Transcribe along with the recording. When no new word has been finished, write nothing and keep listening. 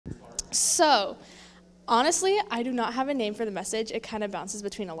So, honestly, I do not have a name for the message. It kind of bounces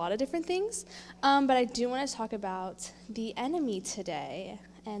between a lot of different things. But I do want to talk about the enemy today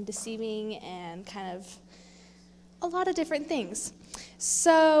and deceiving and kind of a lot of different things.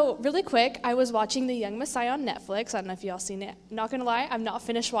 So, really quick, I was watching The Young Messiah on Netflix. I don't know if y'all seen it. Not going to lie, I'm not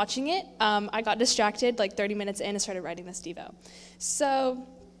finished watching it. I got distracted like 30 minutes in and started writing this Devo. So,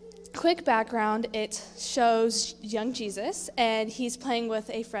 quick background, it shows young Jesus, and he's playing with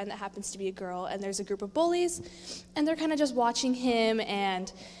a friend that happens to be a girl, and there's a group of bullies, and they're kind of just watching him,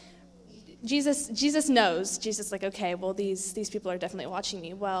 and Jesus knows. Jesus is like, okay, well, these people are definitely watching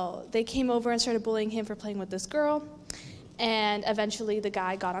me. Well, they came over and started bullying him for playing with this girl, and eventually the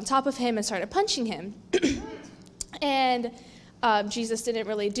guy got on top of him and started punching him. And Jesus didn't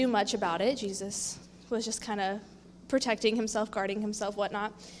really do much about it. Jesus was just kind of protecting himself, guarding himself,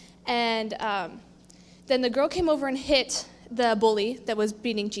 whatnot. And then the girl came over and hit the bully that was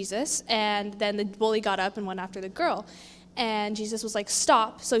beating Jesus, and then the bully got up and went after the girl. And Jesus was like,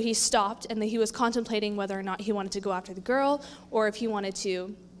 stop. So he stopped, and then he was contemplating whether or not he wanted to go after the girl or if he wanted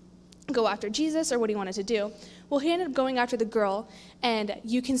to go after Jesus or what he wanted to do. Well, he ended up going after the girl, and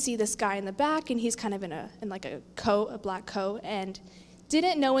you can see this guy in the back, and he's kind of in like a coat, a black coat, and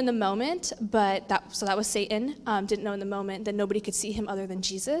didn't know in the moment, but that was Satan, didn't know in the moment that nobody could see him other than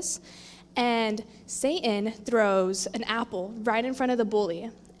Jesus. And Satan throws an apple right in front of the bully,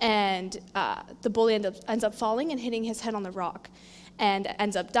 and the bully ends up falling and hitting his head on the rock and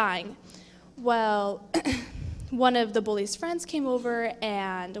ends up dying. Well, one of the bully's friends came over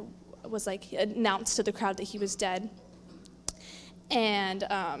and was like, announced to the crowd that he was dead. And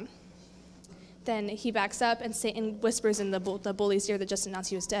then he backs up, and Satan whispers in the bully's ear that just announced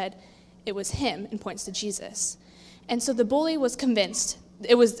he was dead, it was him, and points to Jesus. And so the bully was convinced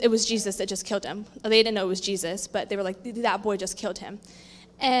it was Jesus that just killed him. They didn't know it was Jesus, but they were like, that boy just killed him.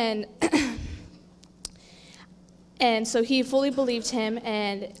 And and so he fully believed him,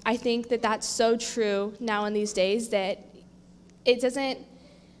 and I think that that's so true now in these days that it doesn't,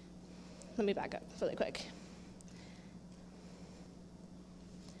 let me back up really quick.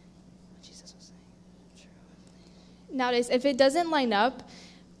 Nowadays, if it doesn't line up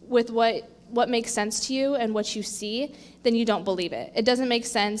with what makes sense to you and what you see, then you don't believe it. It doesn't make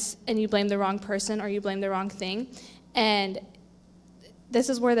sense, and you blame the wrong person or you blame the wrong thing. And this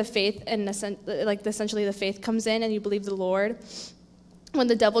is where the faith and essentially the faith comes in, and you believe the Lord. When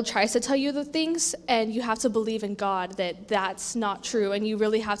the devil tries to tell you the things, and you have to believe in God that that's not true, and you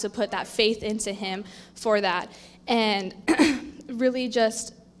really have to put that faith into him for that, and really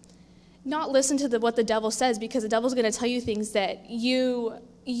just not listen to what the devil says, because the devil's going to tell you things that you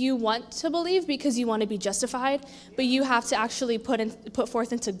want to believe because you want to be justified, but you have to actually put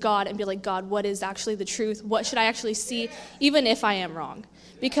forth into God and be like, God, what is actually the truth? What should I actually see, even if I am wrong?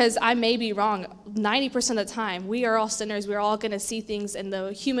 Because I may be wrong 90% of the time. We are all sinners. We're all going to see things in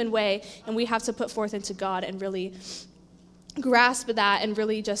the human way, and we have to put forth into God and really grasp that and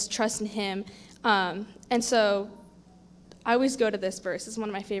really just trust in him. And so I always go to this verse. It's one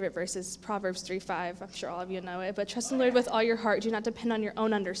of my favorite verses, Proverbs 3:5. I'm sure all of you know it. But trust in the Lord with all your heart. Do not depend on your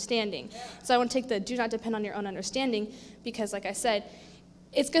own understanding. So I want to take the do not depend on your own understanding because, like I said,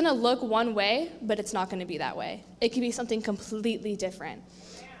 it's going to look one way, but it's not going to be that way. It could be something completely different.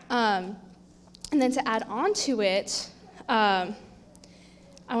 And then to add on to it, I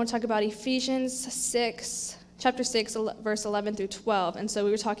want to talk about Ephesians 6, chapter 6, verse 11 through 12. And so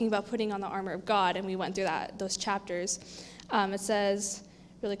we were talking about putting on the armor of God, and we went through those chapters. It says,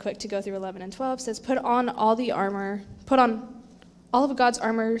 really quick to go through 11 and 12, says, put on all of God's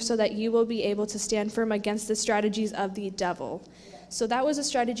armor so that you will be able to stand firm against the strategies of the devil. So that was a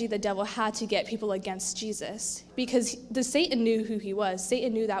strategy the devil had to get people against Jesus, because Satan knew who he was.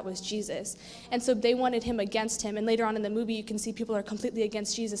 Satan knew that was Jesus. And so they wanted him against him. And later on in the movie, you can see people are completely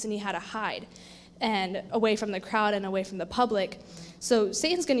against Jesus, and he had to hide and away from the crowd and away from the public. So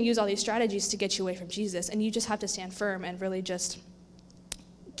Satan's going to use all these strategies to get you away from Jesus, and you just have to stand firm and really just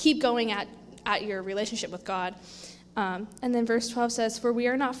keep going at your relationship with God. And then verse 12 says, for we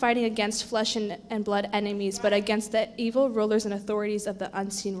are not fighting against flesh and blood enemies, but against the evil rulers and authorities of the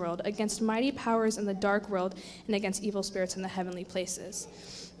unseen world, against mighty powers in the dark world, and against evil spirits in the heavenly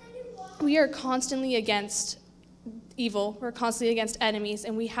places. We are constantly against evil. We're constantly against enemies,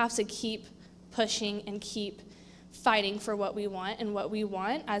 and we have to keep pushing and keep fighting for what we want. And what we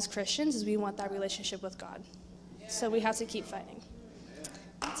want as Christians is we want that relationship with God. So we have to keep fighting.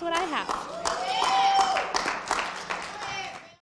 That's what I have.